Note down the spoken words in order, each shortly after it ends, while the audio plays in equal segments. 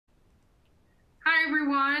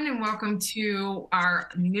everyone, and welcome to our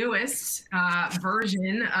newest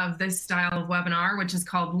version of this style of webinar, which is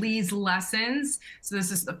called Lee's Lessons. So this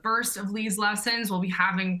is the first of Lee's Lessons. We'll be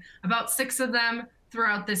having about 6 of them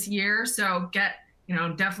throughout this year. So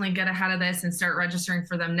definitely get ahead of this and start registering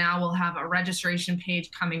for them now. We'll have a registration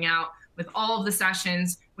page coming out with all of the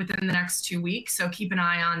sessions within the next 2 weeks. So keep an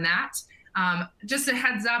eye on that. Just a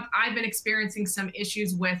heads up, I've been experiencing some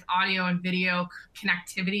issues with audio and video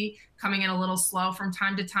connectivity coming in a little slow from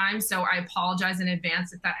time to time. So I apologize in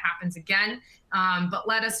advance if that happens again. But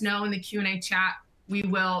let us know in the Q&A chat. We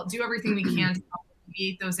will do everything we can to help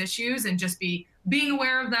alleviate those issues, and just being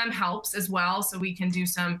aware of them helps as well. So we can do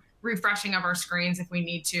some refreshing of our screens if we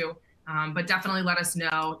need to. But definitely let us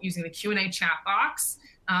know using the Q&A chat box.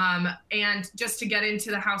 And just to get into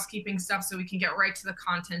the housekeeping stuff so we can get right to the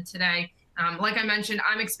content today. Like I mentioned,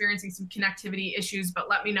 I'm experiencing some connectivity issues, but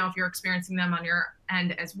let me know if you're experiencing them on your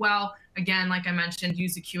end as well. Again, like I mentioned,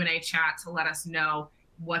 use the Q&A chat to let us know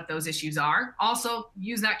what those issues are. Also,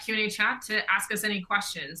 use that Q&A chat to ask us any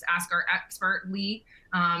questions. Ask our expert, Lee,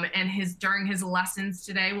 and during his lessons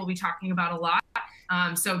today, we'll be talking about a lot.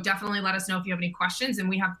 So definitely let us know if you have any questions, and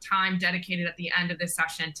we have time dedicated at the end of this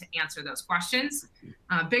session to answer those questions.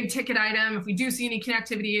 Big ticket item, if we do see any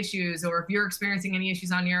connectivity issues, or if you're experiencing any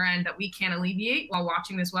issues on your end that we can't alleviate while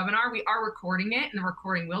watching this webinar, we are recording it, and the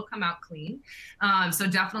recording will come out clean. So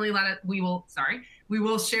definitely we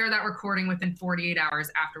will share that recording within 48 hours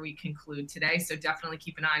after we conclude today. So definitely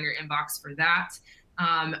keep an eye on your inbox for that.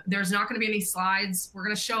 There's not going to be any slides. We're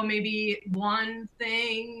going to show maybe one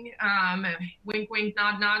thing, wink, wink,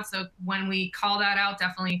 nod, nod. So when we call that out,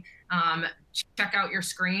 definitely check out your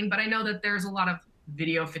screen. But I know that there's a lot of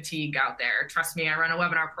video fatigue out there. Trust me, I run a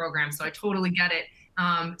webinar program, so I totally get it.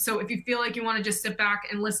 So if you feel like you want to just sit back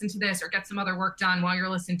and listen to this or get some other work done while you're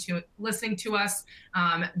listening to us,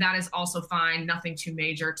 that is also fine. Nothing too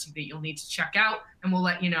major that you'll need to check out. And we'll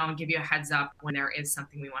let you know and give you a heads up when there is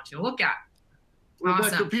something we want you to look at.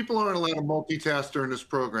 Rebecca, awesome. People aren't allowed to multitask during this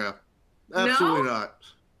program. Absolutely not.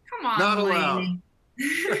 Come on, not Lee. allowed.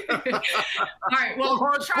 All right. Well,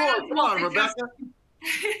 try not to multitask.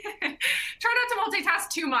 Try not to multitask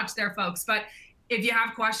too much there, folks. But if you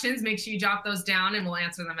have questions, make sure you jot those down, and we'll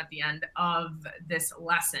answer them at the end of this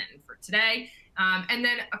lesson for today. And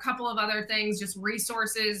then a couple of other things, just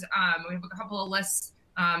resources. We have a couple of lists.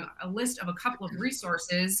 A list of a couple of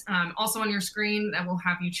resources also on your screen that we'll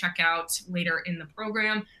have you check out later in the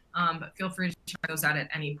program, but feel free to check those out at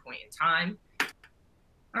any point in time.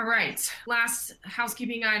 All right, last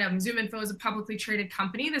housekeeping item. ZoomInfo is a publicly traded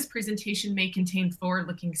company. This presentation may contain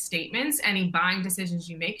forward-looking statements. Any buying decisions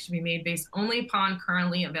you make should be made based only upon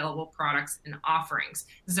currently available products and offerings.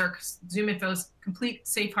 This is our ZoomInfo's complete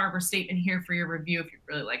safe harbor statement here for your review if you'd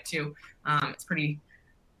really like to. It's pretty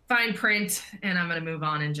fine print, and I'm going to move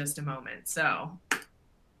on in just a moment. So,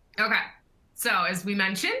 okay. So as we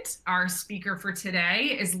mentioned, our speaker for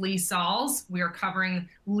today is Lee Salz. We are covering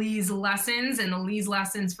Lee's Lessons, and the Lee's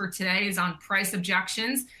Lessons for today is on price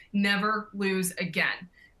objections, never lose again.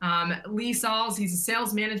 Lee Salz, he's a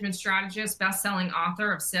sales management strategist, best-selling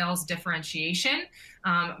author of Sales Differentiation.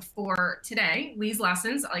 For today, Lee's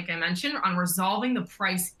Lessons, like I mentioned, on resolving the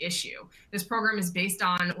price issue. This program is based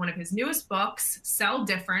on one of his newest books, Sell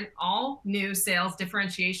Different, All New Sales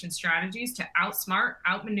Differentiation Strategies to Outsmart,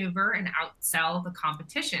 Outmaneuver, and Outsell the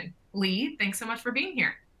Competition. Lee, thanks so much for being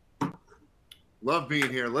here. Love being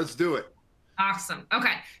here. Let's do it. Awesome.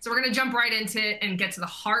 Okay, so we're going to jump right into it and get to the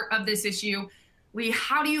heart of this issue. Lee,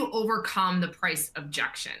 how do you overcome the price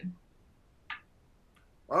objection?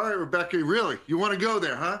 All right, Rebecca, really? You want to go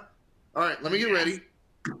there, huh? All right, let me get ready.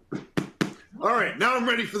 All right, now I'm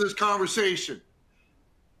ready for this conversation.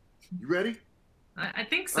 You ready? I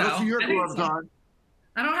think so. I don't see your gloves on.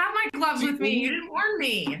 I don't have my gloves with me. You didn't warn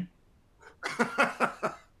me.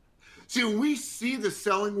 See, when we see the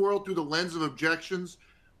selling world through the lens of objections,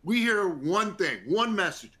 we hear one thing, one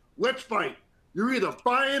message. Let's fight. You're either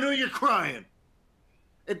buying or you're crying.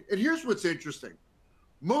 And here's what's interesting.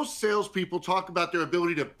 Most salespeople talk about their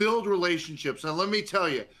ability to build relationships. And let me tell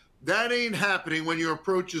you, that ain't happening when your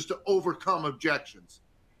approach is to overcome objections.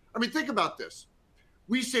 I mean, think about this.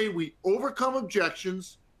 We say we overcome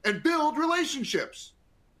objections and build relationships.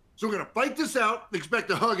 So we're going to fight this out and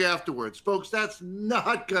expect a hug afterwards. Folks, that's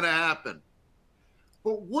not going to happen.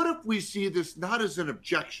 But what if we see this not as an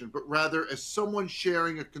objection, but rather as someone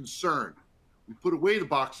sharing a concern? We put away the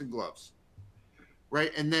boxing gloves.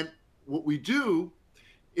 Right? And then what we do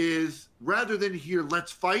is, rather than hear, let's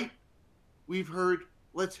fight, we've heard,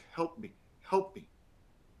 let's help me.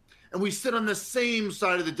 And we sit on the same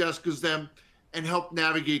side of the desk as them and help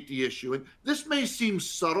navigate the issue. And this may seem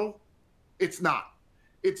subtle. It's not.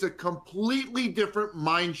 It's a completely different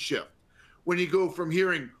mind shift when you go from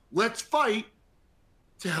hearing, let's fight,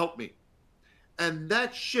 to help me. And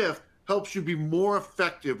that shift helps you be more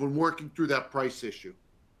effective when working through that price issue.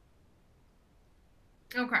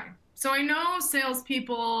 Okay. So I know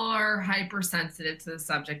salespeople are hypersensitive to the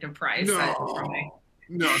subject of price.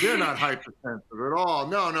 No, they're not hypersensitive at all.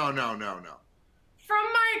 No. From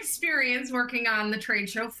my experience working on the trade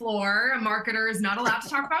show floor, a marketer is not allowed to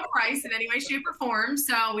talk about price in any way, shape, or form.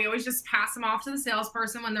 So we always just pass them off to the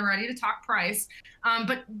salesperson when they're ready to talk price.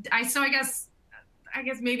 So I guess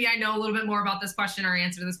maybe I know a little bit more about this question or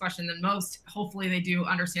answer to this question than most. Hopefully they do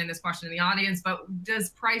understand this question in the audience, but does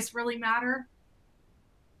price really matter?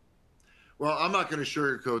 Well, I'm not going to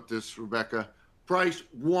sugarcoat this, Rebecca. Price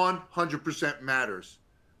 100% matters.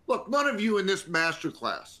 Look, none of you in this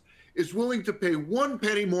masterclass is willing to pay 1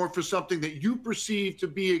 penny more for something that you perceive to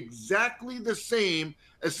be exactly the same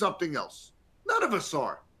as something else. None of us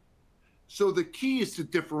are. So the key is to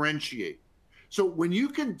differentiate. So when you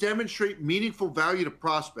can demonstrate meaningful value to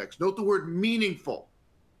prospects, note the word meaningful,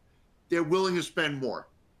 they're willing to spend more.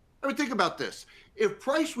 I mean, think about this. If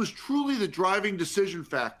price was truly the driving decision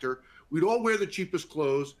factor, we'd all wear the cheapest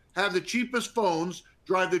clothes, have the cheapest phones,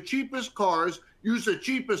 drive the cheapest cars, use the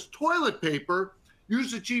cheapest toilet paper,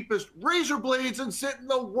 use the cheapest razor blades, and sit in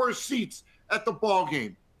the worst seats at the ball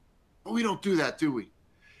game. But we don't do that, do we?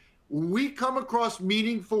 When we come across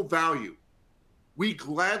meaningful value, we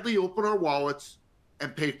gladly open our wallets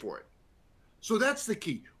and pay for it. So that's the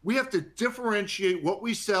key. We have to differentiate what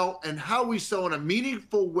we sell and how we sell in a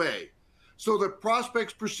meaningful way so that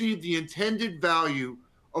prospects perceive the intended value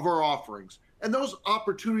of our offerings. And those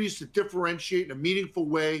opportunities to differentiate in a meaningful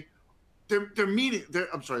way, they're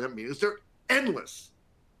endless.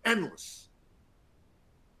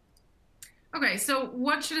 Okay, so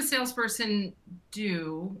what should a salesperson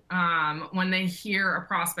do when they hear a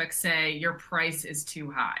prospect say your price is too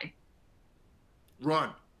high?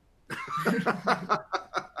 Run.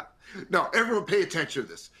 No, everyone pay attention to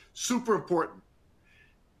this. Super important.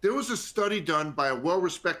 There was a study done by a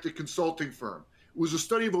well-respected consulting firm. It was a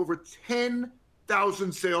study of over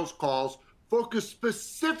 10,000 sales calls focused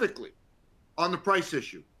specifically on the price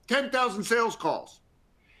issue. 10,000 sales calls.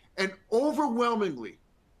 And overwhelmingly,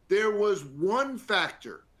 there was one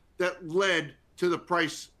factor that led to the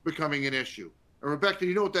price becoming an issue. And Rebecca,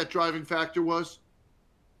 you know what that driving factor was?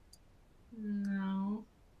 No.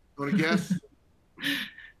 Want to guess?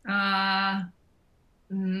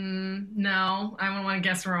 No, I don't want to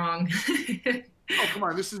guess wrong. Oh, come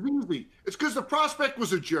on, this is easy. It's because the prospect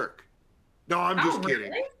was a jerk. No, I'm just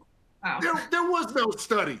kidding. Really? Oh. There was no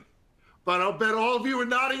study. But I'll bet all of you are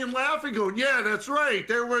nodding and laughing, going, yeah, that's right.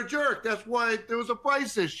 They were a jerk. That's why there was a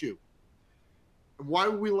price issue. And why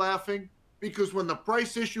were we laughing? Because when the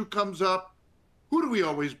price issue comes up, who do we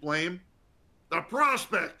always blame? The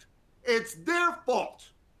prospect. It's their fault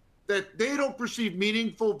that they don't perceive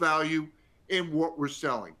meaningful value in what we're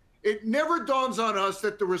selling. It never dawns on us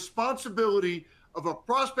that the responsibility of a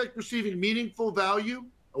prospect receiving meaningful value,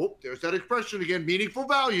 oh, there's that expression again, meaningful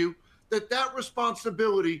value, that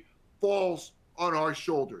responsibility falls on our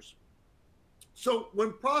shoulders. So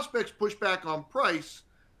when prospects push back on price,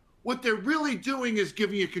 what they're really doing is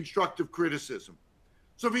giving you constructive criticism.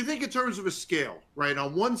 So if you think in terms of a scale, right,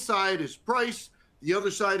 on one side is price, the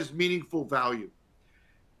other side is meaningful value.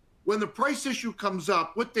 When the price issue comes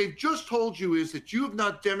up, what they've just told you is that you have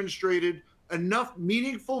not demonstrated enough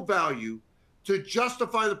meaningful value to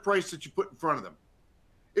justify the price that you put in front of them.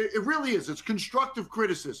 It really is. It's constructive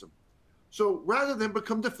criticism. So rather than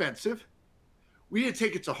become defensive, we need to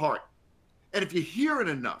take it to heart. And if you hear it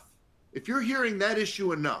enough, if you're hearing that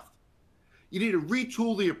issue enough, you need to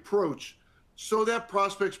retool the approach so that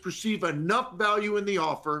prospects perceive enough value in the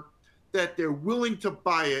offer that they're willing to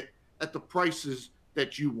buy it at the prices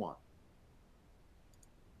that you want.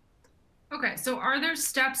 Okay, so are there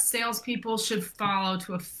steps salespeople should follow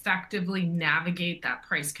to effectively navigate that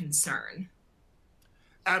price concern?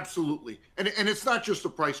 Absolutely. And it's not just a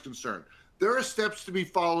price concern. There are steps to be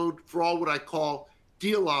followed for all what I call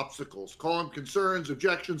deal obstacles. Call them concerns,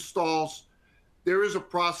 objections, stalls. There is a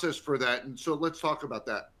process for that. And so let's talk about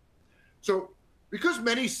that. So because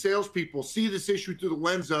many salespeople see this issue through the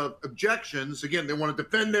lens of objections, again, they want to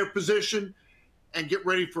defend their position and get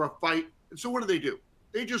ready for a fight. And so what do?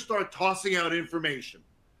 They just start tossing out information.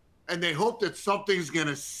 And they hope that something's going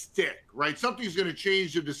to stick, right? Something's going to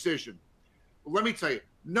change the decision. But let me tell you,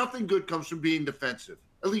 nothing good comes from being defensive,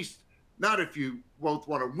 at least not if you both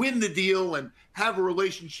want to win the deal and have a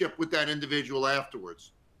relationship with that individual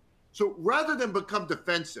afterwards. So rather than become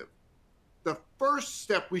defensive, the first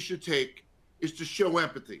step we should take is to show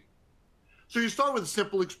empathy. So you start with a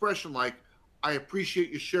simple expression like, I appreciate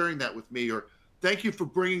you sharing that with me, or thank you for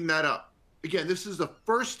bringing that up. Again, this is the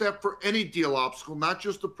first step for any deal obstacle, not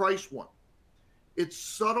just the price one. It's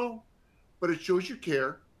subtle, but it shows you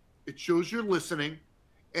care, it shows you're listening,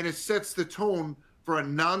 and it sets the tone for a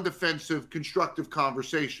non-defensive, constructive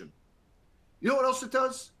conversation. You know what else it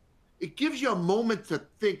does? It gives you a moment to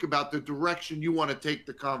think about the direction you want to take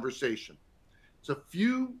the conversation. It's a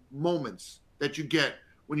few moments that you get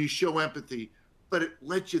when you show empathy, but it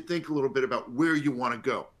lets you think a little bit about where you want to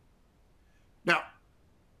go. Now,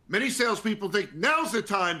 many salespeople think now's the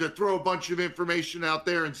time to throw a bunch of information out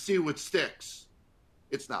there and see what sticks.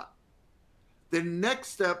 It's not. The next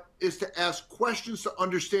step is to ask questions to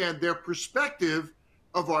understand their perspective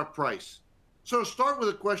of our price. So start with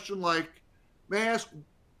a question like, may I ask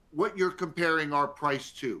what you're comparing our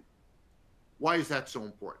price to? Why is that so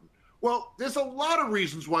important? Well, there's a lot of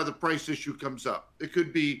reasons why the price issue comes up. It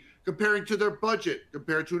could be comparing to their budget,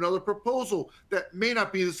 compared to another proposal that may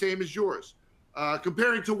not be the same as yours,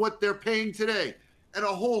 comparing to what they're paying today, and a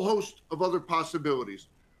whole host of other possibilities.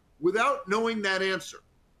 Without knowing that answer,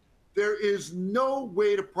 there is no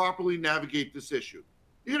way to properly navigate this issue.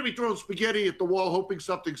 You're going to be throwing spaghetti at the wall hoping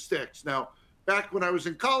something sticks. Now, back when I was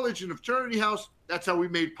in college in a fraternity house, that's how we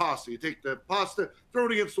made pasta. You take the pasta, throw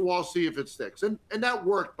it against the wall, see if it sticks. And that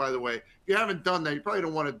worked, by the way. If you haven't done that, you probably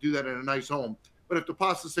don't want to do that in a nice home. But if the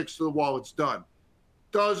pasta sticks to the wall, it's done.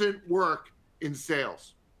 Doesn't work in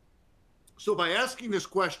sales. So by asking this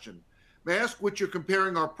question, may I ask what you're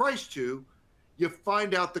comparing our price to? You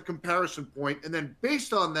find out the comparison point, and then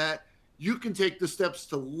based on that, you can take the steps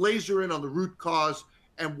to laser in on the root cause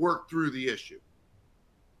and work through the issue.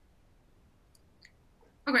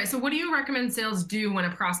 Okay, so what do you recommend sales do when a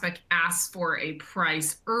prospect asks for a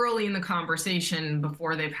price early in the conversation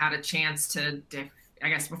before they've had a chance to,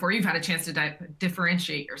 before you've had a chance to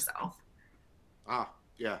differentiate yourself?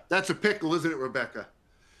 Yeah, that's a pickle, isn't it, Rebecca?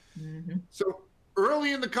 Mm-hmm. So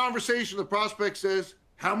early in the conversation, the prospect says,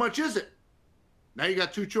 how much is it? Now you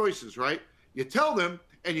got two choices, right? You tell them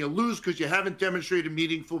and you lose because you haven't demonstrated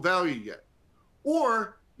meaningful value yet.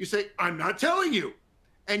 Or you say, I'm not telling you.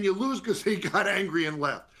 And you lose because they got angry and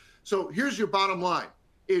left. So here's your bottom line.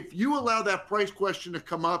 If you allow that price question to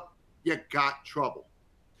come up, you got trouble.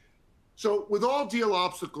 So with all deal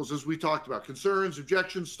obstacles, as we talked about, concerns,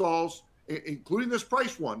 objections, stalls, including this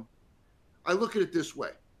price one, I look at it this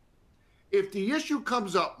way. If the issue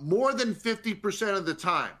comes up more than 50% of the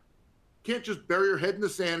time, can't just bury your head in the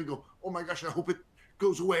sand and go, oh my gosh, I hope it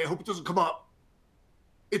goes away. I hope it doesn't come up.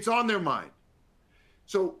 It's on their mind.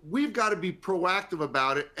 So we've got to be proactive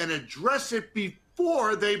about it and address it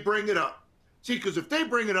before they bring it up. See, because if they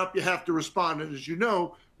bring it up, you have to respond. And as you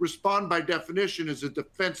know, respond by definition is a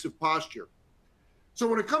defensive posture. So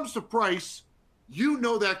when it comes to price, you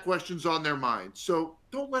know that question's on their mind. So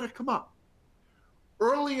don't let it come up.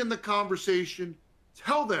 Early in the conversation,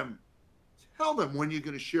 tell them when you're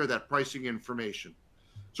going to share that pricing information.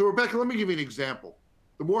 So Rebecca, let me give you an example.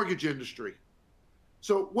 The mortgage industry.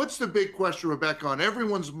 So what's the big question, Rebecca, on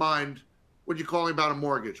everyone's mind when you're calling about a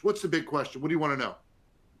mortgage? What's the big question? What do you want to know?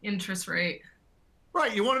 Interest rate.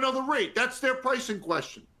 Right, you want to know the rate. That's their pricing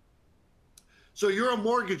question. So you're a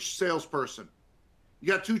mortgage salesperson. You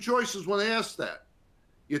got two choices when they ask that.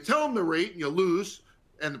 You tell them the rate and you lose,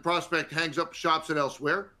 and the prospect hangs up, shops it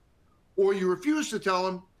elsewhere, or you refuse to tell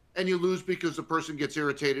them and you lose because the person gets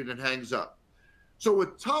irritated and hangs up. So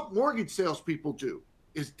what top mortgage salespeople do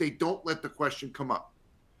is they don't let the question come up.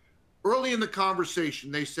 Early in the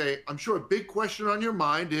conversation, they say, I'm sure a big question on your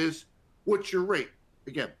mind is, what's your rate?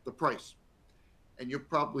 Again, the price. And you're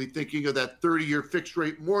probably thinking of that 30-year fixed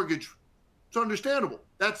rate mortgage. It's understandable.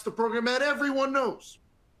 That's the program that everyone knows.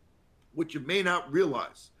 What you may not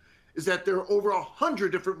realize is that there are over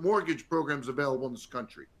 100 different mortgage programs available in this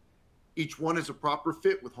country. Each one is a proper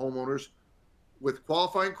fit with homeowners, with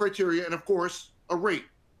qualifying criteria, and of course, a rate.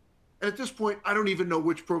 And at this point, I don't even know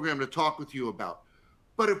which program to talk with you about.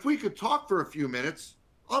 But if we could talk for a few minutes,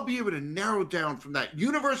 I'll be able to narrow down from that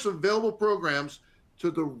universe of available programs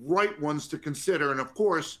to the right ones to consider, and of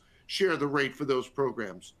course, share the rate for those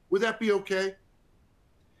programs. Would that be okay?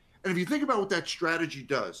 And if you think about what that strategy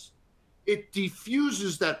does, it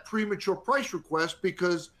diffuses that premature price request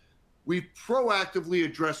because we proactively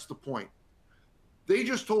addressed the point. They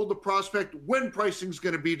just told the prospect when pricing is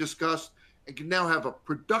going to be discussed and can now have a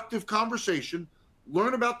productive conversation,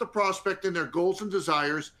 learn about the prospect and their goals and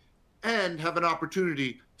desires, and have an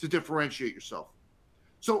opportunity to differentiate yourself.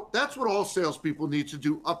 So that's what all salespeople need to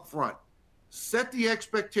do up front. Set the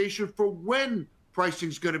expectation for when pricing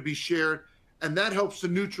is going to be shared, and that helps to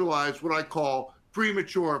neutralize what I call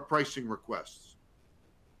premature pricing requests.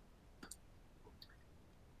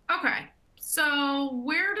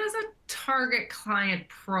 target client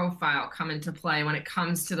profile come into play when it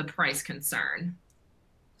comes to the price concern?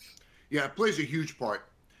 Yeah, it plays a huge part.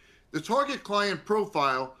 The target client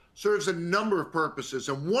profile serves a number of purposes,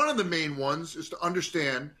 and one of the main ones is to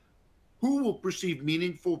understand who will perceive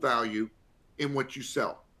meaningful value in what you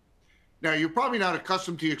sell. Now, you're probably not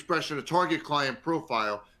accustomed to the expression a target client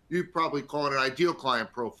profile. You probably call it an ideal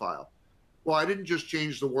client profile. Well, I didn't just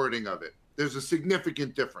change the wording of it. There's a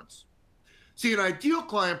significant difference. See, an ideal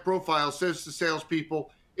client profile says to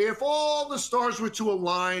salespeople, if all the stars were to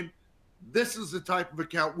align, this is the type of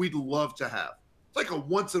account we'd love to have. It's like a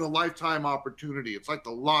once-in-a-lifetime opportunity. It's like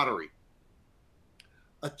the lottery.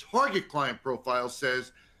 A target client profile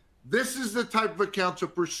says, this is the type of account to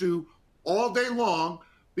pursue all day long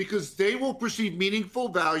because they will perceive meaningful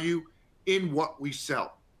value in what we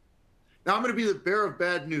sell. Now, I'm going to be the bearer of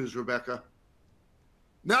bad news, Rebecca.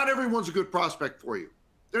 Not everyone's a good prospect for you.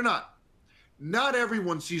 They're not. Not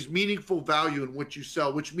everyone sees meaningful value in what you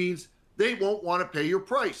sell, which means they won't want to pay your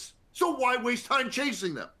price. So why waste time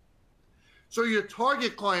chasing them? So your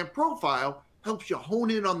target client profile helps you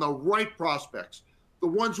hone in on the right prospects, the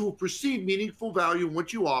ones who will perceive meaningful value in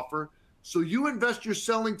what you offer, so you invest your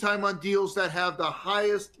selling time on deals that have the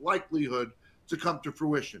highest likelihood to come to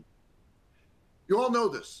fruition. You all know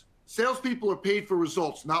this. Salespeople are paid for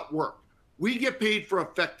results, not work. We get paid for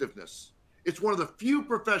effectiveness. It's one of the few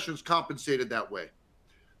professions compensated that way.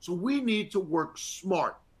 So we need to work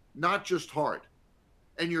smart, not just hard.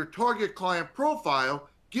 And your target client profile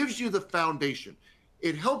gives you the foundation.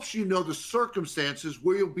 It helps you know the circumstances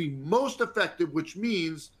where you'll be most effective, which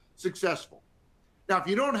means successful. Now, if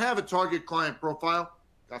you don't have a target client profile,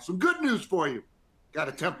 got some good news for you. Got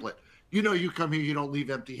a template. You know, you come here, you don't leave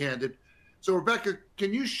empty-handed. So Rebecca,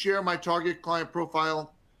 can you share my target client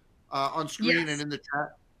profile on screen and in the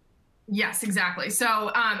chat? Yes, exactly.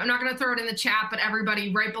 So I'm not going to throw it in the chat, but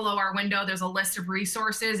everybody, right below our window, there's a list of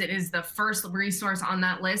resources. It is the first resource on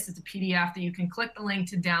that list. It's a PDF that you can click the link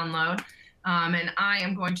to download. And I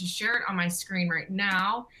am going to share it on my screen right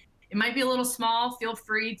now. It might be a little small. Feel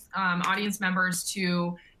free, audience members,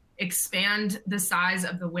 to expand the size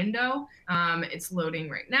of the window. It's loading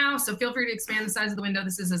right now. So feel free to expand the size of the window.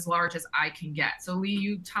 This is as large as I can get. So Lee,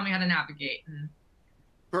 you tell me how to navigate.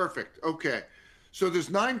 Perfect. Okay. So there's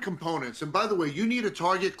 9 components. And by the way, you need a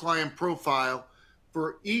target client profile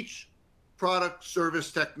for each product,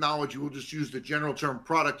 service, technology. We'll just use the general term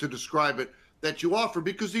product to describe it that you offer,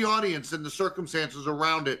 because the audience and the circumstances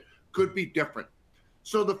around it could be different.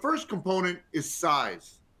 So the first component is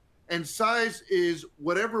size. And size is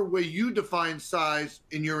whatever way you define size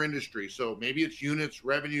in your industry. So maybe it's units,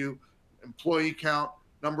 revenue, employee count,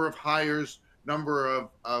 number of hires, number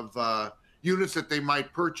of units that they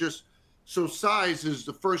might purchase. So size is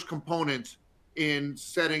the first component in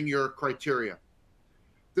setting your criteria.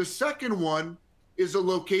 The second one is a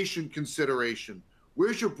location consideration.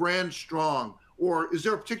 Where's your brand strong? Or is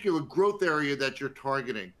there a particular growth area that you're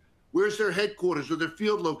targeting? Where's their headquarters or their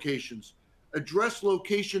field locations? Address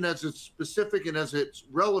location as it's specific and as it's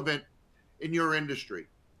relevant in your industry.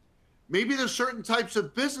 Maybe there's certain types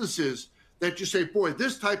of businesses that you say, boy,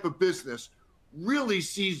 this type of business really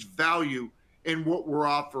sees value in what we're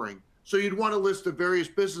offering. So you'd want to list the various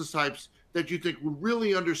business types that you think would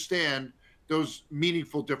really understand those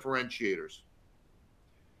meaningful differentiators.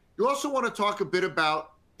 You also want to talk a bit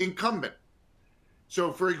about incumbent.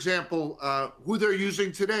 So for example, who they're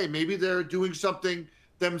using today. Maybe they're doing something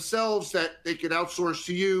themselves that they could outsource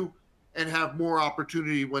to you and have more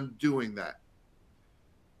opportunity when doing that.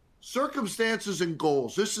 Circumstances and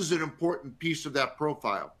goals. This is an important piece of that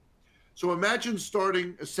profile. So imagine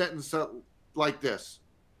starting a sentence like this.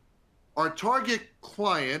 Our target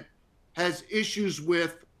client has issues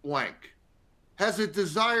with blank, has a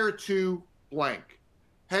desire to blank,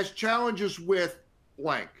 has challenges with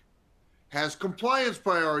blank, has compliance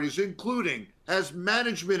priorities, including, has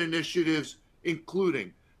management initiatives,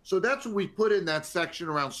 including. So that's what we put in that section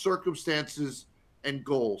around circumstances and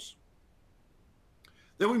goals.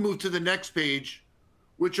 Then we move to the next page,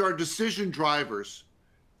 which are decision drivers.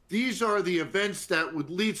 These are the events that would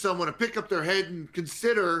lead someone to pick up their head and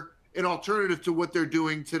consider an alternative to what they're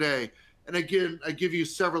doing today. And again, I give you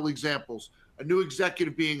several examples. A new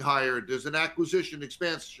executive being hired, there's an acquisition,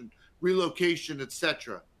 expansion, relocation,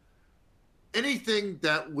 etc. Anything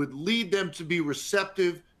that would lead them to be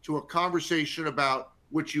receptive to a conversation about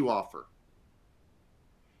what you offer.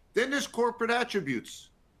 Then there's corporate attributes.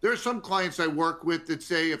 There are some clients I work with that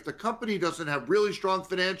say if the company doesn't have really strong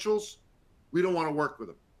financials, we don't want to work with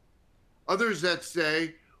them. Others that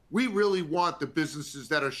say, we really want the businesses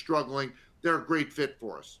that are struggling. They're a great fit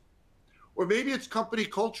for us. Or maybe it's company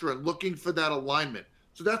culture and looking for that alignment.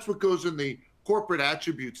 So that's what goes in the corporate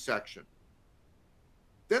attributes section.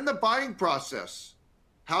 Then the buying process,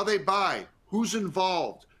 how they buy, who's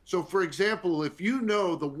involved. So for example, if you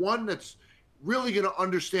know the one that's really going to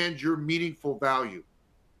understand your meaningful value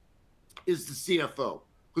is the CFO,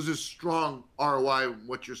 because there's strong ROI in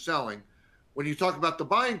what you're selling. When you talk about the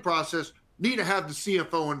buying process, you need to have the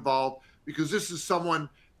CFO involved, because this is someone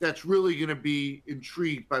that's really going to be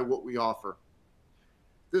intrigued by what we offer.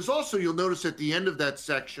 There's also, you'll notice at the end of that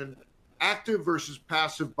section, active versus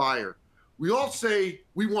passive buyer. We all say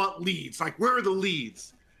we want leads, like where are the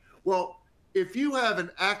leads? Well, if you have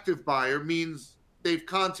an active buyer, means they've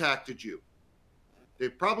contacted you.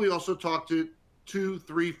 They've probably also talked to 2,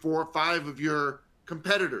 3, 4, 5 of your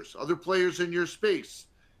competitors, other players in your space.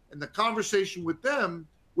 And the conversation with them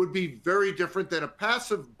would be very different than a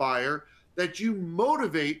passive buyer that you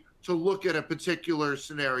motivate to look at a particular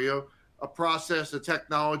scenario, a process, a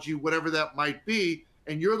technology, whatever that might be,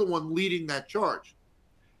 and you're the one leading that charge.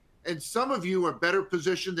 And some of you are better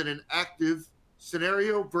positioned in an active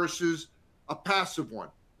scenario versus a passive one.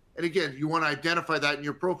 And again, you want to identify that in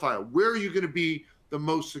your profile. Where are you going to be the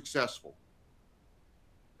most successful?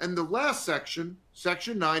 And the last section,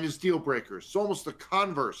 section 9, is deal breakers. It's almost the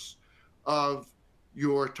converse of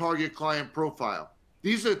your target client profile.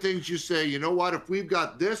 These are things you say, you know what, if we've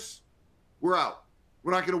got this, we're out.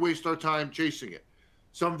 We're not going to waste our time chasing it.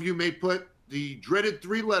 Some of you may put the dreaded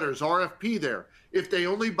 3 letters, RFP, there. If they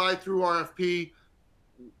only buy through RFP,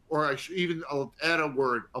 or I should even add a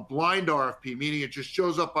word, a blind RFP, meaning it just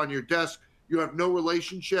shows up on your desk, you have no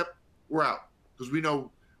relationship, we're out. Because we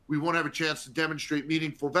know we won't have a chance to demonstrate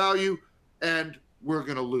meaningful value, and we're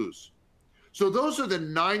going to lose. So those are the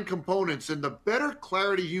 9 components, and the better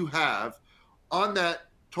clarity you have on that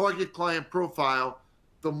target client profile,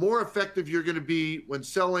 the more effective you're going to be when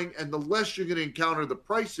selling, and the less you're going to encounter the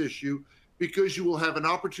price issue, because you will have an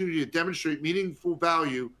opportunity to demonstrate meaningful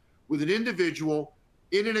value with an individual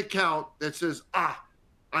in an account that says, ah,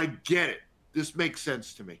 I get it. This makes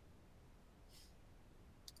sense to me.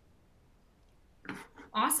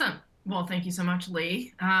 Awesome. Well, thank you so much,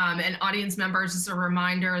 Lee. And audience members, just a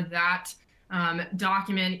reminder that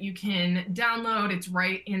document you can download. It's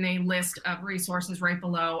right in a list of resources right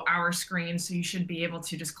below our screen. So you should be able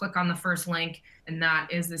to just click on the first link, and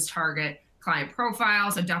that is this target client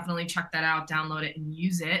profile. So definitely check that out, download it, and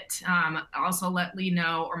use it. Also let Lee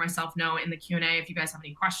know, or myself know, in the Q&A if you guys have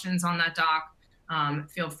any questions on that doc.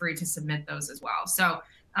 Feel free to submit those as well. So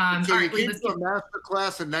you came to a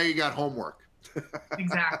masterclass, and now you got homework.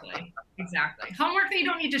 Exactly. Homework that you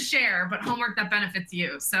don't need to share, but homework that benefits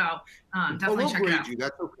you. So definitely check it out. You.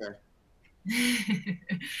 That's okay.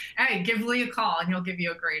 Hey, give Lee a call and he'll give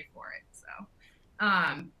you a grade for it. So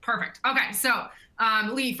perfect. Okay, so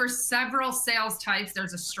Lee, for several sales types,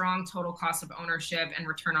 there's a strong total cost of ownership and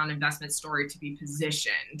return on investment story to be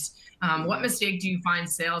positioned. What mistake do you find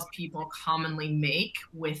salespeople commonly make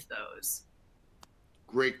with those?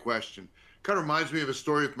 Great question. Kind of reminds me of a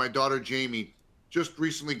story with my daughter, Jamie, just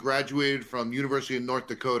recently graduated from University of North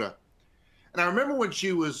Dakota. And I remember when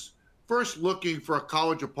she was first looking for a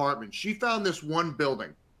college apartment, she found this one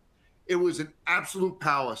building. It was an absolute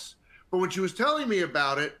palace. But when she was telling me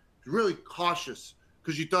about it, she was really cautious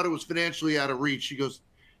because she thought it was financially out of reach. She goes,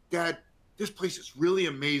 Dad, this place is really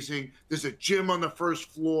amazing. There's a gym on the first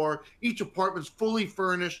floor. Each apartment's fully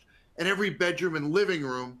furnished, and every bedroom and living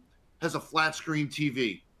room has a flat screen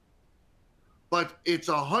TV. But it's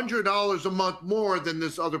 $100 a month more than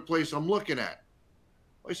this other place I'm looking at.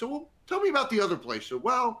 I said, well, tell me about the other place. She said,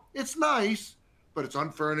 well, it's nice, but it's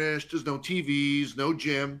unfurnished. There's no TVs, no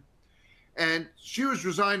gym. And she was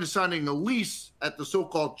resigned to signing a lease at the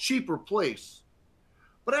so-called cheaper place.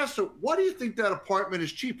 But I asked her, why do you think that apartment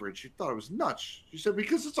is cheaper? And she thought it was nuts. She said,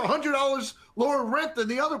 because it's $100 lower rent than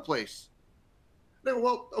the other place. And I go,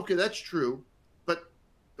 well, okay, that's true. But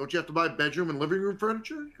don't you have to buy bedroom and living room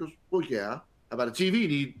furniture? She goes, well, yeah. How about a TV? You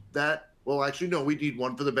need that? Well, actually, no, we need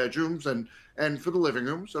one for the bedrooms and for the living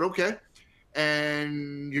room. I said, okay.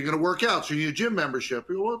 And you're going to work out, so you need a gym membership.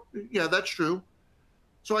 I go, well, yeah, that's true.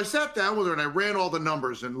 So I sat down with her and I ran all the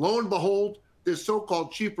numbers. And lo and behold, this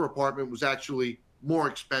so-called cheaper apartment was actually more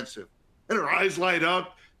expensive. And her eyes light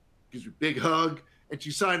up, gives me a big hug, and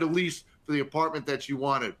she signed a lease for the apartment that she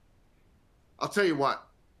wanted. I'll tell you what,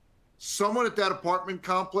 someone at that apartment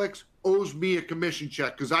complex owes me a commission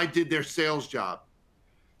check because I did their sales job.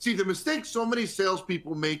 See, the mistake so many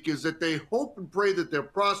salespeople make is that they hope and pray that their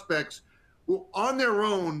prospects will, on their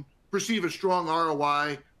own, perceive a strong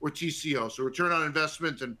ROI or TCO, so return on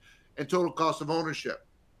investment and total cost of ownership.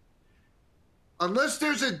 Unless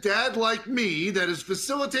there's a dad like me that is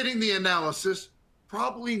facilitating the analysis,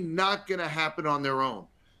 probably not going to happen on their own.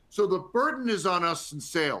 So the burden is on us in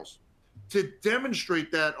sales to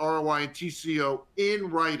demonstrate that ROI and TCO in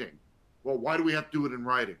writing. Well, why do we have to do it in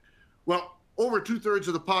writing? Well, over 2/3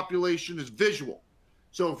 of the population is visual.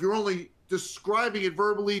 So if you're only describing it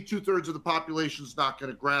verbally, 2/3 of the population is not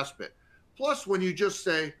going to grasp it. Plus, when you just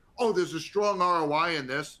say, oh, there's a strong ROI in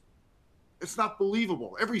this, it's not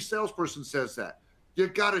believable. Every salesperson says that. You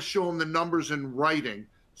got to show them the numbers in writing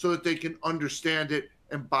so that they can understand it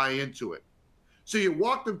and buy into it. So you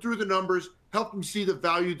walk them through the numbers, help them see the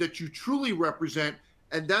value that you truly represent,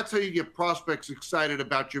 and that's how you get prospects excited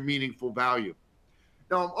about your meaningful value.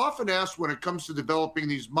 Now, I'm often asked when it comes to developing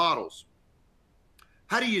these models,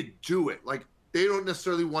 how do you do it? Like, they don't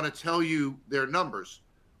necessarily want to tell you their numbers,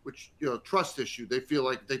 which, trust issue. They feel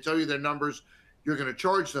like if they tell you their numbers, you're going to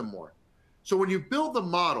charge them more. So when you build the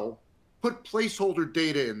model, put placeholder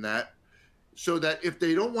data in that so that if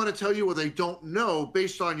they don't want to tell you or they don't know,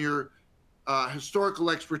 based on your historical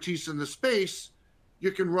expertise in the space,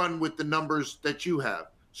 you can run with the numbers that you have.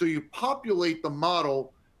 So you populate the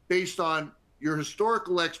model based on your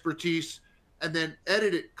historical expertise and then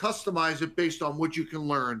edit it, customize it based on what you can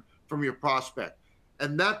learn from your prospect.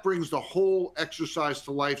 And that brings the whole exercise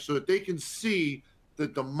to life so that they can see the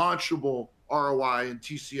demonstrable ROI and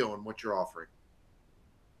TCO in what you're offering.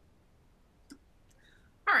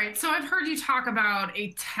 All right, so I've heard you talk about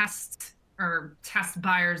a test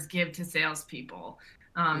buyers give to salespeople.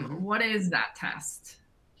 What is that test?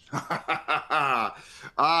 The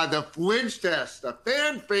flinch test, a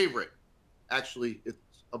fan favorite. Actually, it's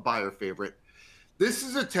a buyer favorite. This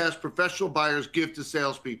is a test professional buyers give to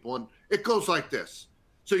salespeople, and it goes like this.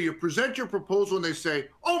 So you present your proposal and they say,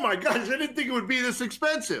 oh my gosh, I didn't think it would be this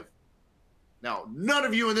expensive. Now, none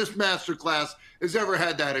of you in this masterclass has ever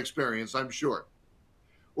had that experience, I'm sure.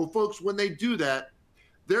 Well, folks, when they do that,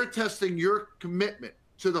 they're testing your commitment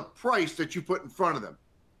to the price that you put in front of them.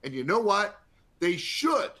 And you know what? They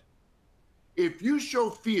should. If you show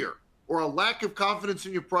fear or a lack of confidence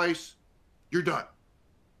in your price, you're done.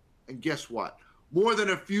 And guess what? More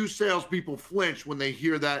than a few salespeople flinch when they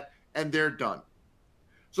hear that, and they're done.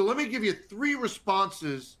 So let me give you 3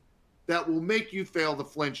 responses that will make you fail the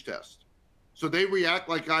flinch test. So they react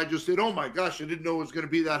like I just did. Oh my gosh, I didn't know it was going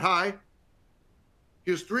to be that high.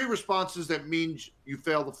 Here's 3 responses that means you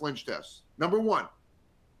fail the flinch test. Number 1,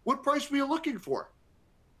 what price were you looking for?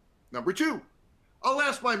 Number 2, I'll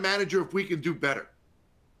ask my manager if we can do better.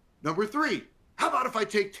 Number 3, how about if I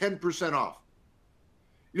take 10% off?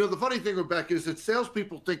 The funny thing, Rebecca, is that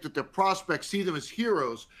salespeople think that their prospects see them as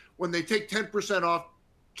heroes when they take 10% off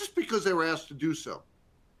just because they were asked to do so.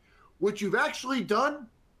 What you've actually done,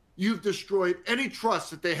 you've destroyed any trust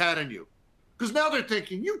that they had in you. Because now they're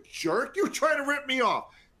thinking, you jerk, you're trying to rip me off.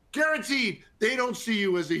 Guaranteed, they don't see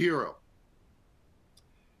you as a hero.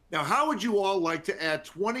 Now, how would you all like to add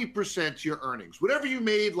 20% to your earnings? Whatever you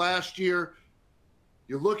made last year,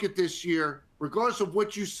 you look at this year, regardless of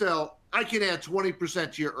what you sell, I can add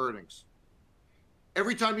 20% to your earnings.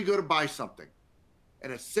 Every time you go to buy something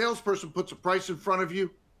and a salesperson puts a price in front of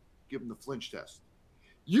you, give them the flinch test.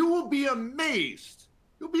 You will be amazed.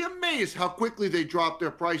 You'll be amazed how quickly they drop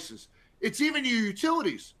their prices. It's even your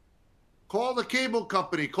utilities. Call the cable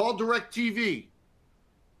company, call DirecTV,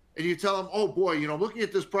 and you tell them, oh boy, looking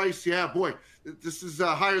at this price, yeah, boy, this is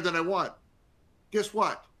higher than I want. Guess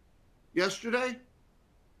what? Yesterday,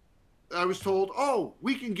 I was told, oh,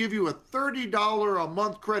 we can give you a $30 a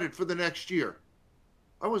month credit for the next year.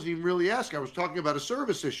 I wasn't even really asking. I was talking about a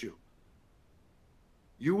service issue.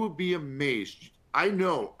 You will be amazed. I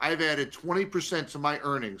know I've added 20% to my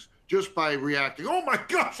earnings just by reacting. Oh my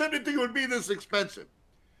gosh, I didn't think it would be this expensive.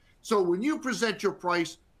 So when you present your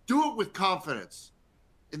price, do it with confidence.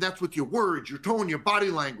 And that's with your words, your tone, your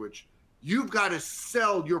body language. You've got to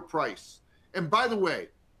sell your price. And by the way,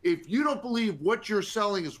 if you don't believe what you're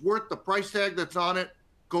selling is worth the price tag that's on it,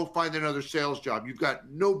 go find another sales job. You've got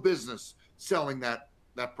no business selling that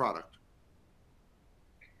product.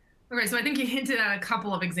 Okay, so I think you hinted at a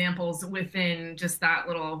couple of examples within just that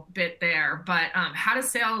little bit there, but how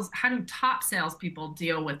do top salespeople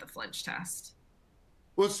deal with the flinch test?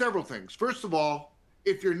 Well, several things. First of all,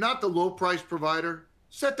 if you're not the low price provider,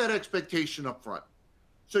 set that expectation up front.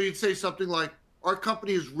 So you'd say something like, our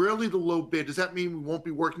company is rarely the low bid. Does that mean we won't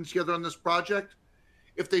be working together on this project?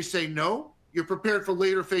 If they say no, you're prepared for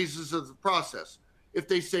later phases of the process. If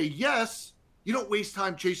they say yes, you don't waste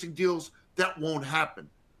time chasing deals that won't happen.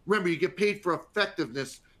 Remember, you get paid for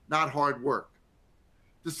effectiveness, not hard work.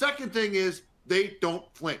 The second thing is they don't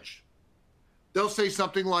flinch. They'll say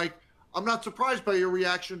something like, I'm not surprised by your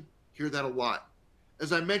reaction. Hear that a lot.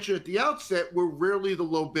 As I mentioned at the outset, we're rarely the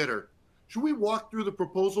low bidder. Should we walk through the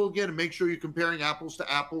proposal again and make sure you're comparing apples to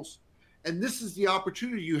apples? And this is the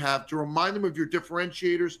opportunity you have to remind them of your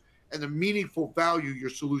differentiators and the meaningful value your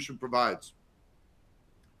solution provides.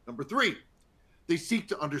 Number 3, they seek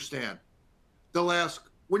to understand. They'll ask,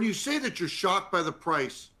 when you say that you're shocked by the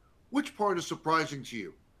price, which part is surprising to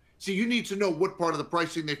you? See, you need to know what part of the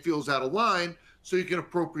pricing they feel is out of line so you can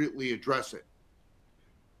appropriately address it.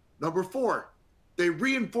 Number 4, they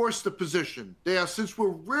reinforce the position. They ask, since we're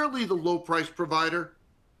rarely the low price provider,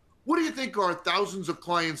 what do you think our thousands of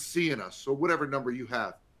clients see in us, or whatever number you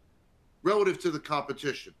have, relative to the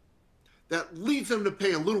competition? That leads them to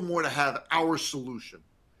pay a little more to have our solution.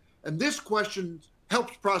 And this question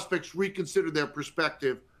helps prospects reconsider their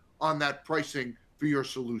perspective on that pricing for your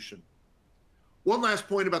solution. One last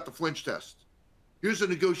point about the flinch test. Here's a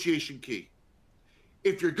negotiation key.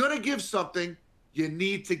 If you're going to give something, you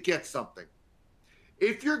need to get something.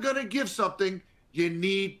 If you're going to give something, you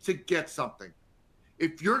need to get something.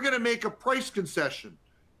 If you're going to make a price concession,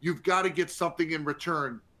 you've got to get something in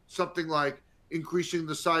return, something like increasing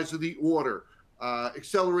the size of the order,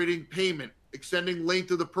 accelerating payment, extending length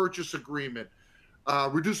of the purchase agreement,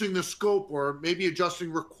 reducing the scope, or maybe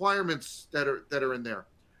adjusting requirements that are in there,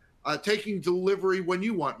 taking delivery when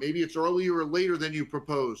you want. Maybe it's earlier or later than you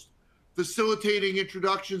proposed, facilitating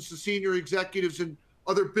introductions to senior executives in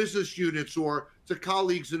other business units or to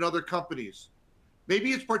colleagues in other companies.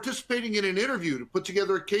 Maybe it's participating in an interview to put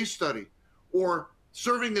together a case study, or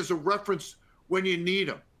serving as a reference when you need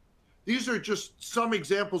them. These are just some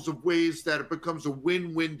examples of ways that it becomes a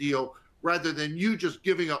win-win deal rather than you just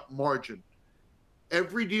giving up margin.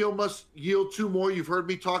 Every deal must yield 2 more. You've heard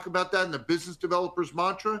me talk about that in the business developer's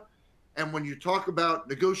mantra. And when you talk about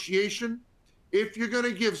negotiation, if you're going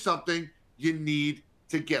to give something, you need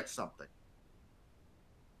to get something.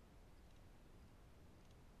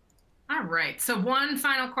 All right. So one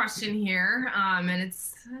final question here, and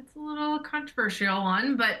it's a little controversial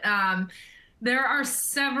one, but there are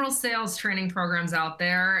several sales training programs out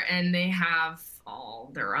there, and they have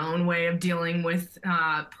all their own way of dealing with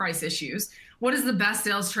price issues. What is the best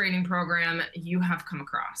sales training program you have come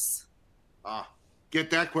across? Get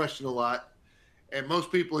that question a lot. And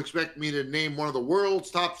most people expect me to name one of the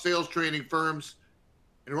world's top sales training firms,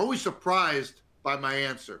 and are always surprised by my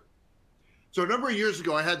answer. So a number of years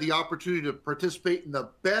ago, I had the opportunity to participate in the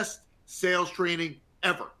best sales training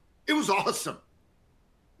ever. It was awesome.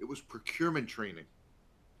 It was procurement training.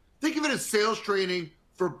 Think of it as sales training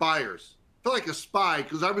for buyers. I felt like a spy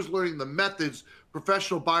because I was learning the methods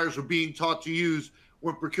professional buyers were being taught to use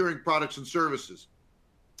when procuring products and services.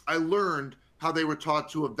 I learned how they were taught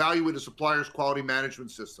to evaluate a supplier's quality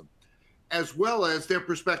management system, as well as their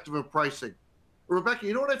perspective of pricing. Rebecca,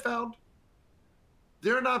 you know what I found?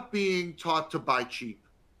 They're not being taught to buy cheap.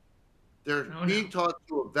 They're being taught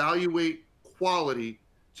to evaluate quality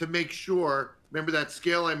to make sure, remember that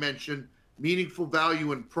scale I mentioned, meaningful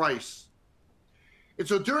value and price. And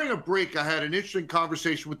so during a break, I had an interesting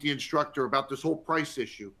conversation with the instructor about this whole price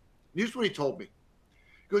issue. And here's what he told me.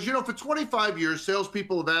 He goes, you know, for 25 years,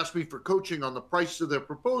 salespeople have asked me for coaching on the price of their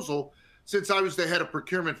proposal since I was the head of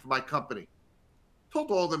procurement for my company. I told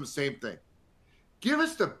all of them the same thing. Give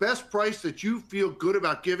us the best price that you feel good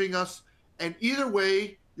about giving us, and either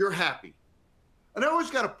way, you're happy. And I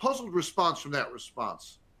always got a puzzled response from that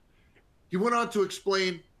response. He went on to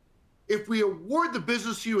explain, if we award the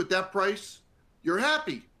business to you at that price, you're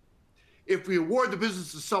happy. If we award the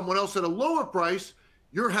business to someone else at a lower price,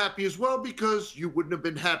 you're happy as well because you wouldn't have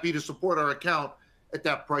been happy to support our account at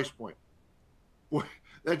that price point. Boy,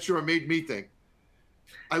 that sure made me think.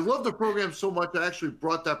 I love the program so much, I actually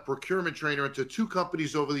brought that procurement trainer into 2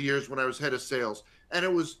 companies over the years when I was head of sales, and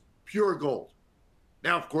it was pure gold.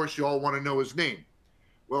 Now, of course, you all want to know his name.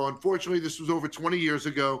 Well, unfortunately, this was over 20 years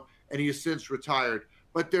ago, and he has since retired.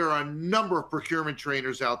 But there are a number of procurement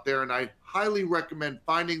trainers out there, and I highly recommend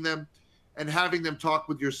finding them and having them talk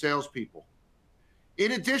with your salespeople.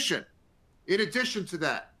 In addition to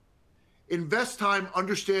that, invest time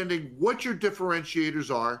understanding what your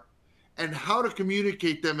differentiators are and how to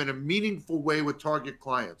communicate them in a meaningful way with target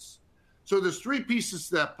clients. So there's 3 pieces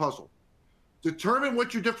to that puzzle. Determine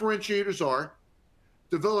what your differentiators are,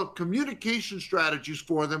 develop communication strategies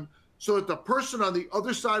for them so that the person on the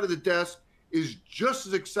other side of the desk is just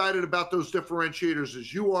as excited about those differentiators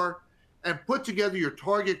as you are, and put together your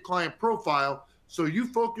target client profile so you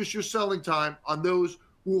focus your selling time on those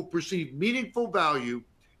who will perceive meaningful value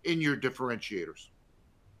in your differentiators.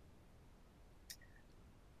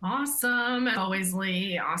 Awesome. As always,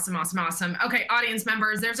 Lee. Awesome, awesome, awesome. Okay, audience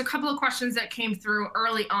members, there's a couple of questions that came through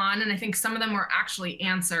early on, and I think some of them were actually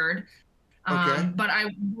answered. Okay. But I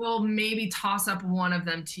will maybe toss up one of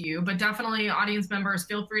them to you. But definitely, audience members,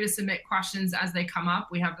 feel free to submit questions as they come up.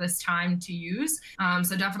 We have this time to use.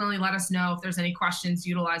 So definitely let us know if there's any questions.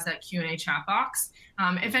 Utilize that Q&A chat box.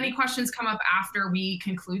 If any questions come up after we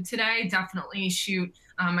conclude today, definitely shoot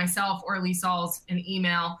myself or Lee Salz an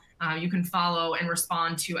email. You can follow and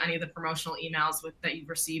respond to any of the promotional emails that you've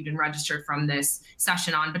received and registered from this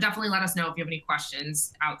session on. But definitely let us know if you have any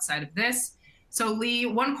questions outside of this. So Lee,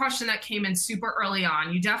 one question that came in super early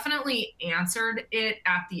on, you definitely answered it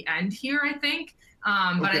at the end here, I think,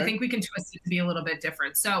 but I think we can twist it to be a little bit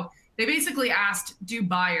different. So they basically asked, do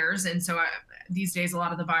buyers, and so these days a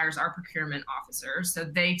lot of the buyers are procurement officers, so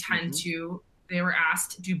they tend to, they were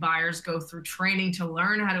asked, do buyers go through training to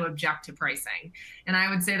learn how to object to pricing? And I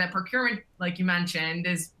would say that procurement, like you mentioned,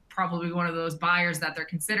 is probably one of those buyers that they're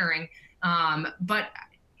considering, but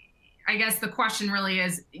I guess the question really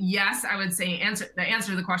is yes. I would say the answer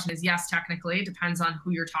to the question is yes. Technically, it depends on who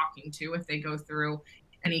you're talking to. If they go through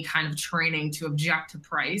any kind of training to object to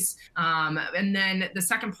price, and then the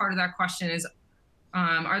second part of that question is,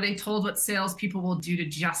 are they told what salespeople will do to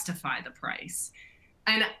justify the price?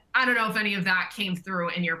 And I don't know if any of that came through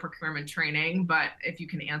in your procurement training, but if you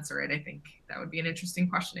can answer it, I think that would be an interesting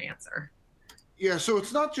question to answer. Yeah, so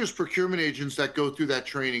it's not just procurement agents that go through that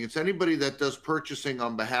training. It's anybody that does purchasing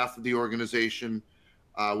on behalf of the organization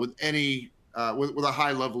with a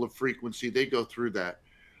high level of frequency. They go through that.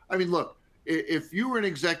 I mean, look, if you were an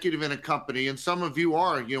executive in a company, and some of you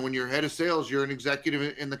are, when you're head of sales, you're an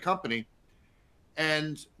executive in the company,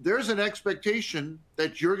 and there's an expectation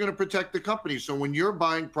that you're going to protect the company. So when you're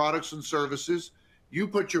buying products and services, you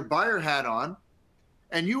put your buyer hat on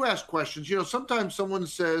and you ask questions. Sometimes someone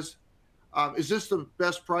says, is this the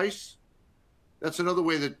best price? That's another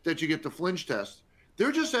way that you get the flinch test.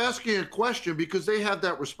 They're just asking a question because they have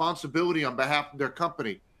that responsibility on behalf of their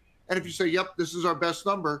company. And if you say, yep, this is our best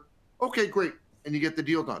number, okay, great, and you get the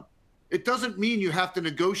deal done. It doesn't mean you have to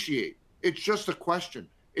negotiate. It's just a question.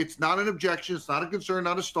 It's not an objection. It's not a concern,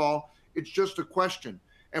 not a stall. It's just a question.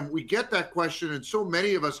 And we get that question, and so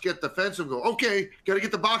many of us get defensive and go, okay, got to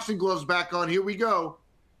get the boxing gloves back on. Here we go.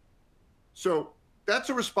 So that's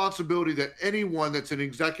a responsibility that anyone that's in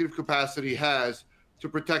executive capacity has to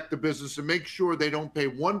protect the business and make sure they don't pay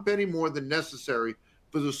one penny more than necessary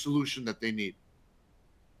for the solution that they need.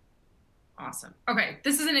 Awesome. Okay,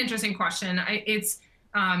 this is an interesting question.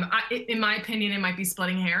 In my opinion, it might be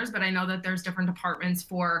splitting hairs, but I know that there's different departments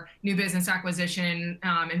for new business acquisition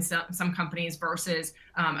in some companies versus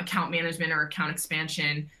account management or account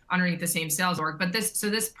expansion underneath the same sales org. But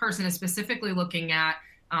this person is specifically looking at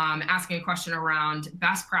asking a question around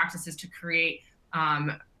best practices to create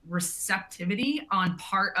receptivity on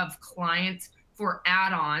part of clients for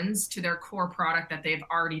add-ons to their core product that they've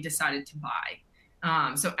already decided to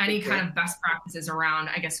buy. So any kind of best practices around,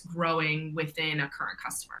 I guess, growing within a current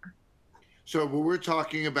customer. So we're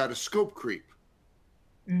talking about a scope creep.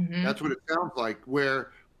 That's what it sounds like,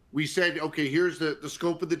 where we said, okay, here's the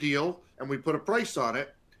scope of the deal, and we put a price on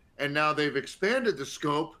it, and now they've expanded the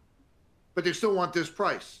scope, but they still want this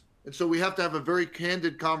price. And so we have to have a very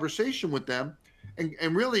candid conversation with them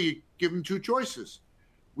and really give them two choices.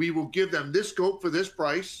 We will give them this scope for this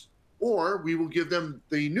price, or we will give them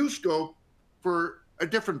the new scope for a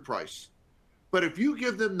different price. But if you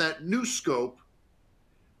give them that new scope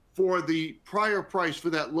for the prior price,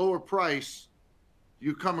 for that lower price,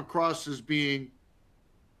 you come across as being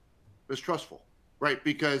mistrustful, right?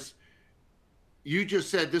 Because you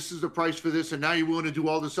just said this is the price for this, and now you're willing to do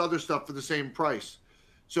all this other stuff for the same price.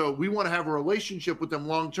 So we want to have a relationship with them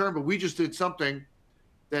long term, but we just did something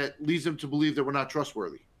that leads them to believe that we're not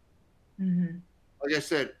trustworthy. Like I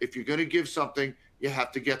said, if you're going to give something, you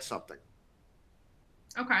have to get something.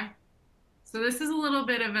 Okay. So this is a little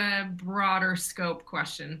bit of a broader scope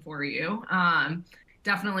question for you.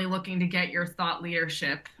 Definitely looking to get your thought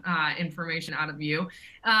leadership information out of you.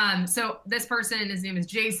 So this person, his name is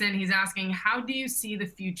Jason, he's asking, how do you see the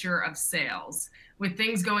future of sales? With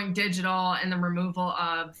things going digital and the removal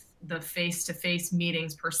of the face-to-face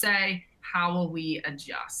meetings per se, how will we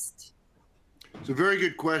adjust? It's a very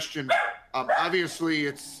good question. Obviously,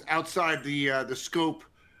 it's outside the scope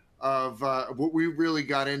of what we really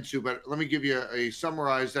got into, but let me give you a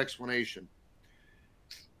summarized explanation.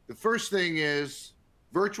 The first thing is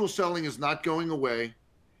virtual selling is not going away.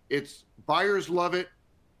 It's buyers love it,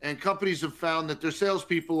 and companies have found that their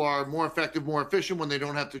salespeople are more effective, more efficient when they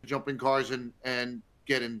don't have to jump in cars and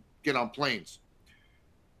get on planes.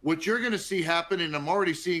 What you're going to see happen, and I'm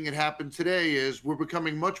already seeing it happen today, is we're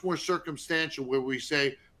becoming much more circumstantial, where we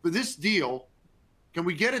say, for this deal, can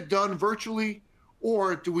we get it done virtually,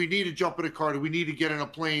 or do we need to jump in a car? Do we need to get in a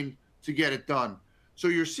plane to get it done. So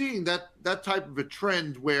you're seeing that type of a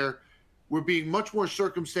trend where we're being much more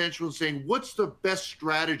circumstantial and saying, what's the best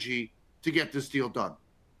strategy to get this deal done?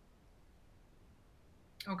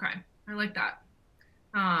 Okay, I like that.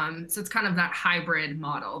 So it's kind of that hybrid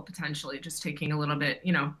model, potentially just taking a little bit,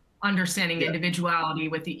 understanding individuality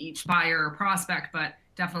with each buyer or prospect, but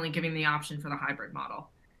definitely giving the option for the hybrid model.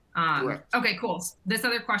 Okay, cool. This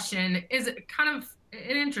other question is kind of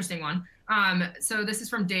an interesting one. So this is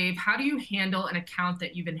from Dave. How do you handle an account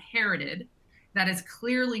that you've inherited that is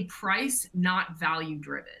clearly price, not value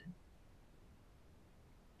driven?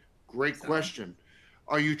 Great question.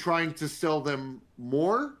 Are you trying to sell them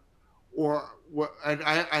more, or what?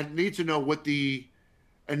 I need to know what the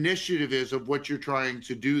initiative is of what you're trying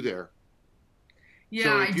to do there. Yeah,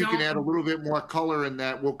 so if you can add a little bit more color in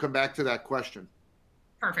that, we'll come back to that question.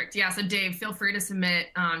 Perfect. Yeah. So Dave, feel free to submit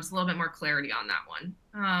just a little bit more clarity on that one.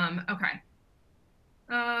 Okay.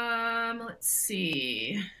 Let's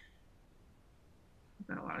see.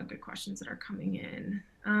 We've got a lot of good questions that are coming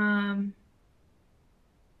in.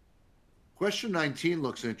 Question 19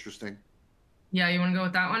 looks interesting. Yeah, you want to go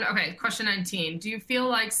with that one? Okay, question 19. Do you feel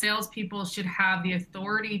like salespeople should have the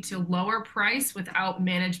authority to lower price without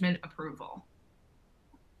management approval?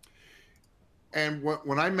 And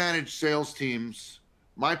when I managed sales teams,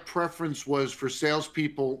 my preference was for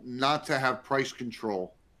salespeople not to have price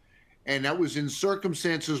control. And that was in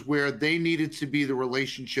circumstances where they needed to be the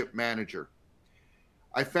relationship manager.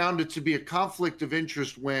 I found it to be a conflict of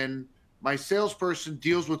interest when my salesperson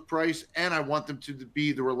deals with price and I want them to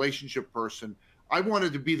be the relationship person. I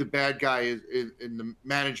wanted to be the bad guy in the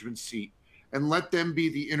management seat and let them be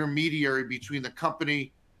the intermediary between the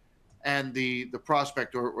company and the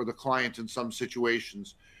prospect or the client in some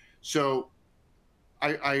situations. So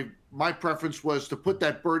my preference was to put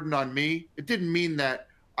that burden on me. It didn't mean that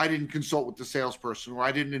I didn't consult with the salesperson or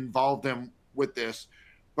I didn't involve them with this,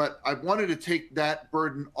 but I wanted to take that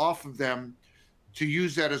burden off of them to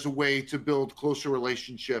use that as a way to build closer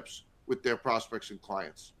relationships with their prospects and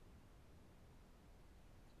clients.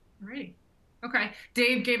 All right. Okay.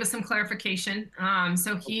 Dave gave us some clarification.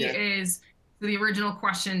 So he is, the original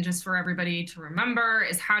question, just for everybody to remember,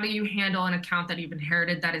 is how do you handle an account that you've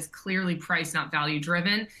inherited that is clearly price, not value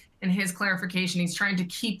driven? And his clarification, he's trying to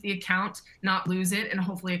keep the account, not lose it, and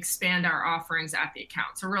hopefully expand our offerings at the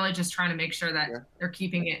account. So really just trying to make sure that they're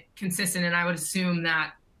keeping it consistent. And I would assume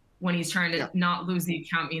that when he's trying to not lose the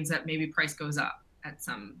account means that maybe price goes up at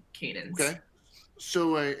some cadence. Okay.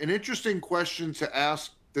 So an interesting question to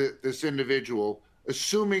ask this individual,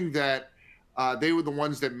 assuming that they were the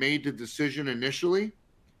ones that made the decision initially.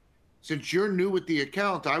 Since you're new with the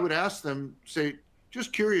account, I would ask them, say,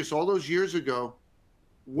 just curious, all those years ago,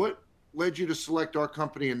 what led you to select our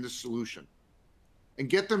company in this solution? And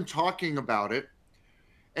get them talking about it.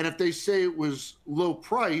 And if they say it was low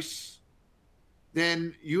price,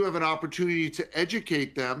 then you have an opportunity to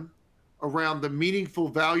educate them around the meaningful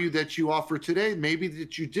value that you offer today, maybe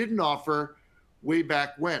that you didn't offer way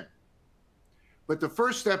back when. But the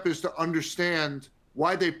first step is to understand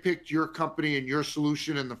why they picked your company and your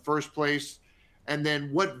solution in the first place, and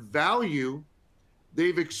then what value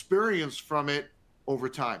they've experienced from it over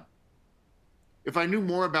time. If I knew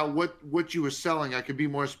more about what you were selling, I could be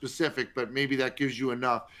more specific, but maybe that gives you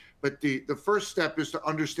enough. But the first step is to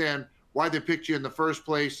understand why they picked you in the first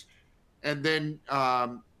place, and then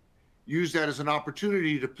use that as an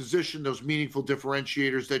opportunity to position those meaningful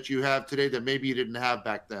differentiators that you have today that maybe you didn't have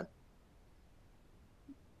back then.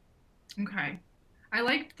 Okay. I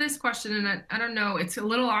liked this question, and I don't know, it's a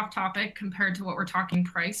little off topic compared to what we're talking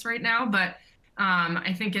price right now, but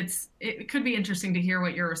I think it could be interesting to hear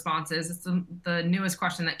what your response is. It's the newest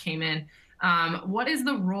question that came in. What is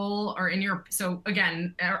the role, or in your, so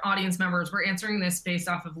again, our audience members, we're answering this based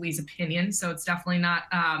off of Lee's opinion, so it's definitely not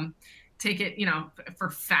take it, for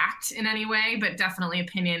fact in any way, but definitely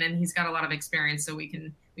opinion, and he's got a lot of experience, so we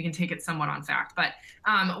can take it somewhat on fact. But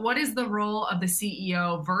what is the role of the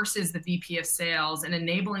CEO versus the VP of sales in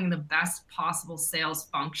enabling the best possible sales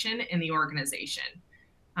function in the organization?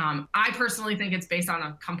 I personally think it's based on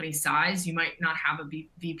a company size. You might not have a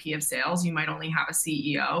VP of sales. You might only have a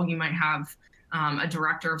CEO. You might have a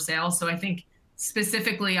director of sales. So I think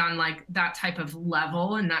specifically on like that type of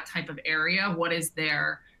level and that type of area, what is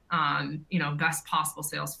their best possible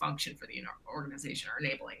sales function for the organization, or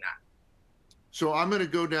enabling that? So I'm going to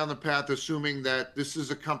go down the path assuming that this is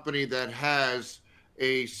a company that has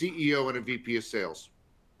a CEO and a VP of sales.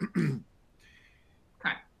 Okay.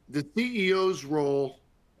 The CEO's role,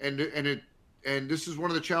 and this is one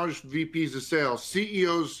of the challenges for VPs of sales.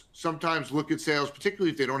 CEOs sometimes look at sales,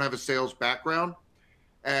 particularly if they don't have a sales background,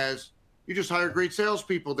 as You just hire great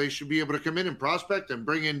salespeople. They should be able to come in and prospect and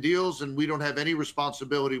bring in deals, and we don't have any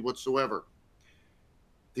responsibility whatsoever.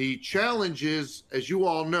 The challenge is, as you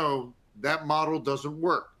all know, that model doesn't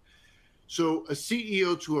work. So a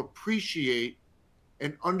CEO to appreciate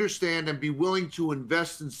and understand and be willing to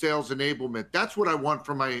invest in sales enablement, that's what I want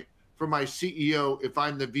from my CEO if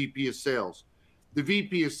I'm the VP of sales. The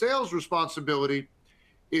VP of sales responsibility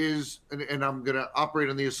is, and I'm going to operate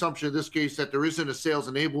on the assumption in this case that there isn't a sales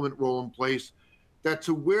enablement role in place, that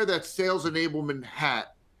to wear that sales enablement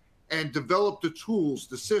hat and develop the tools,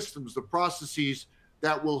 the systems, the processes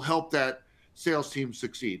that will help that sales team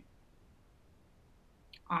succeed.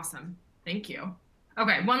 Awesome. Thank you.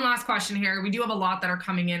 Okay, one last question here. We do have a lot that are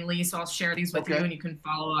coming in, Lee, so I'll share these with you and you can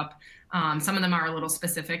follow up. Some of them are a little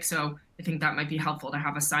specific, so I think that might be helpful to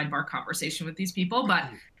have a sidebar conversation with these people. But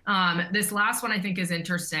this last one I think is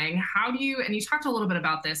interesting. How do you, and you talked a little bit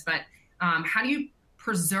about this, but how do you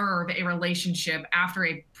preserve a relationship after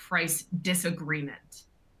a price disagreement?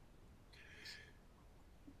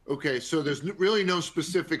 Okay, so there's really no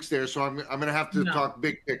specifics there, so I'm going to have to talk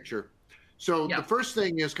big picture. So the first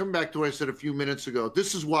thing is, coming back to what I said a few minutes ago,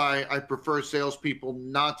 this is why I prefer salespeople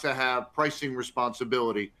not to have pricing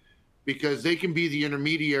responsibility, because they can be the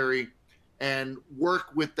intermediary and work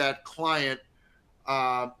with that client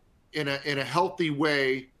in a healthy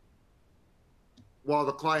way while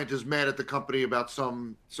the client is mad at the company about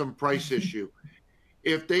some price issue.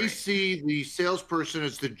 If they see the salesperson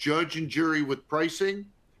as the judge and jury with pricing,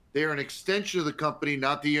 they're an extension of the company,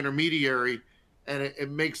 not the intermediary, and it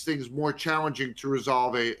makes things more challenging to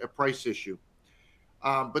resolve a price issue.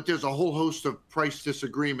 But there's a whole host of price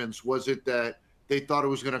disagreements. Was it that they thought it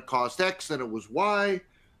was going to cost X and it was Y?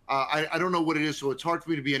 I don't know what it is, so it's hard for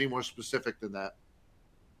me to be any more specific than that.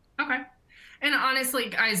 Okay. And honestly,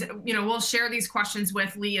 guys, we'll share these questions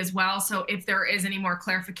with Lee as well. So if there is any more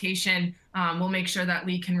clarification, we'll make sure that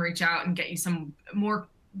Lee can reach out and get you some more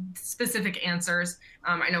specific answers.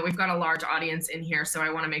 I know we've got a large audience in here, so I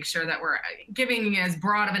want to make sure that we're giving as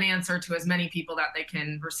broad of an answer to as many people that they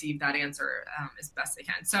can receive that answer as best they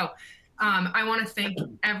can. So I want to thank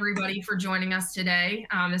everybody for joining us today.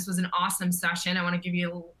 This was an awesome session. I want to give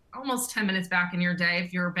you almost 10 minutes back in your day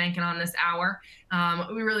if you're banking on this hour.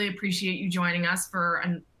 We really appreciate you joining us for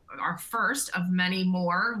our first of many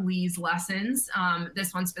more Lee's lessons.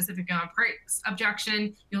 This one specifically on price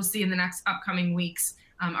objection. You'll see in the next upcoming weeks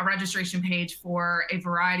a registration page for a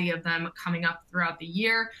variety of them coming up throughout the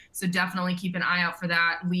year. So definitely keep an eye out for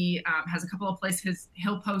that. Lee has a couple of places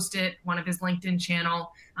he'll post it, one of his LinkedIn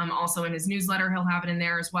channel, also in his newsletter, he'll have it in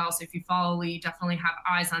there as well. So if you follow Lee, definitely have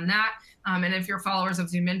eyes on that. And if you're followers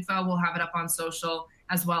of ZoomInfo, we'll have it up on social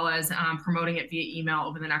as well as promoting it via email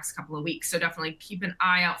over the next couple of weeks. So definitely keep an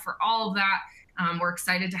eye out for all of that. We're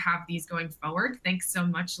excited to have these going forward. Thanks so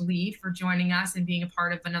much, Lee, for joining us and being a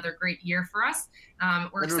part of another great year for us.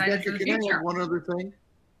 We're excited for the future. Can I add one other thing?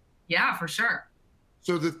 Yeah, for sure.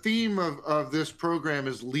 So the theme of this program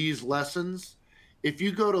is Lee's Lessons. If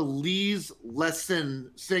you go to Lee's Lesson,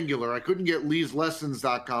 singular, I couldn't get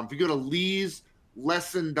leeslessons.com. If you go to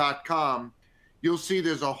leeslesson.com, you'll see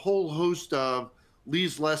there's a whole host of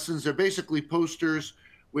Lee's Lessons. They're basically posters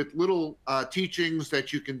with little teachings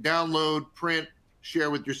that you can download, print,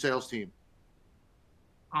 share with your sales team.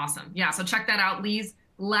 Awesome. Yeah, so check that out. Lee's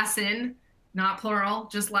Lesson, not plural,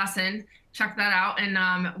 just lesson. Check that out,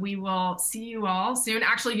 and we will see you all soon.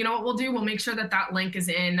 Actually, you know what we'll do? We'll make sure that that link is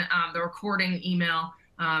in the recording email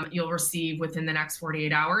you'll receive within the next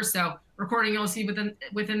 48 hours. So recording you'll receive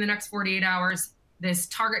within the next 48 hours. This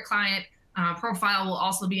target client profile will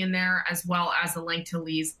also be in there, as well as a link to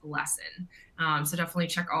Lee's lesson. So definitely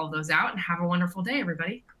check all of those out and have a wonderful day,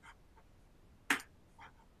 everybody.